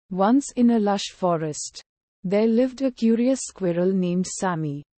Once in a lush forest, there lived a curious squirrel named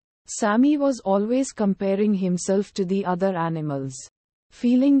Sammy. Sammy was always comparing himself to the other animals,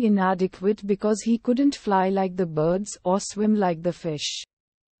 feeling inadequate because he couldn't fly like the birds or swim like the fish.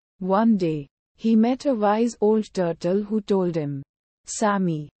 One day, he met a wise old turtle who told him,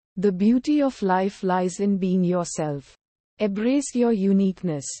 "Sammy, the beauty of life lies in being yourself. Embrace your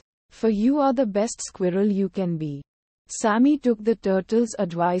uniqueness, for you are the best squirrel you can be." Sammy took the turtle's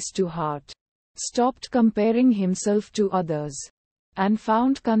advice to heart, stopped comparing himself to others, and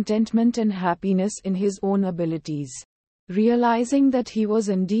found contentment and happiness in his own abilities, realizing that he was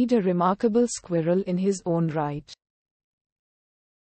indeed a remarkable squirrel in his own right.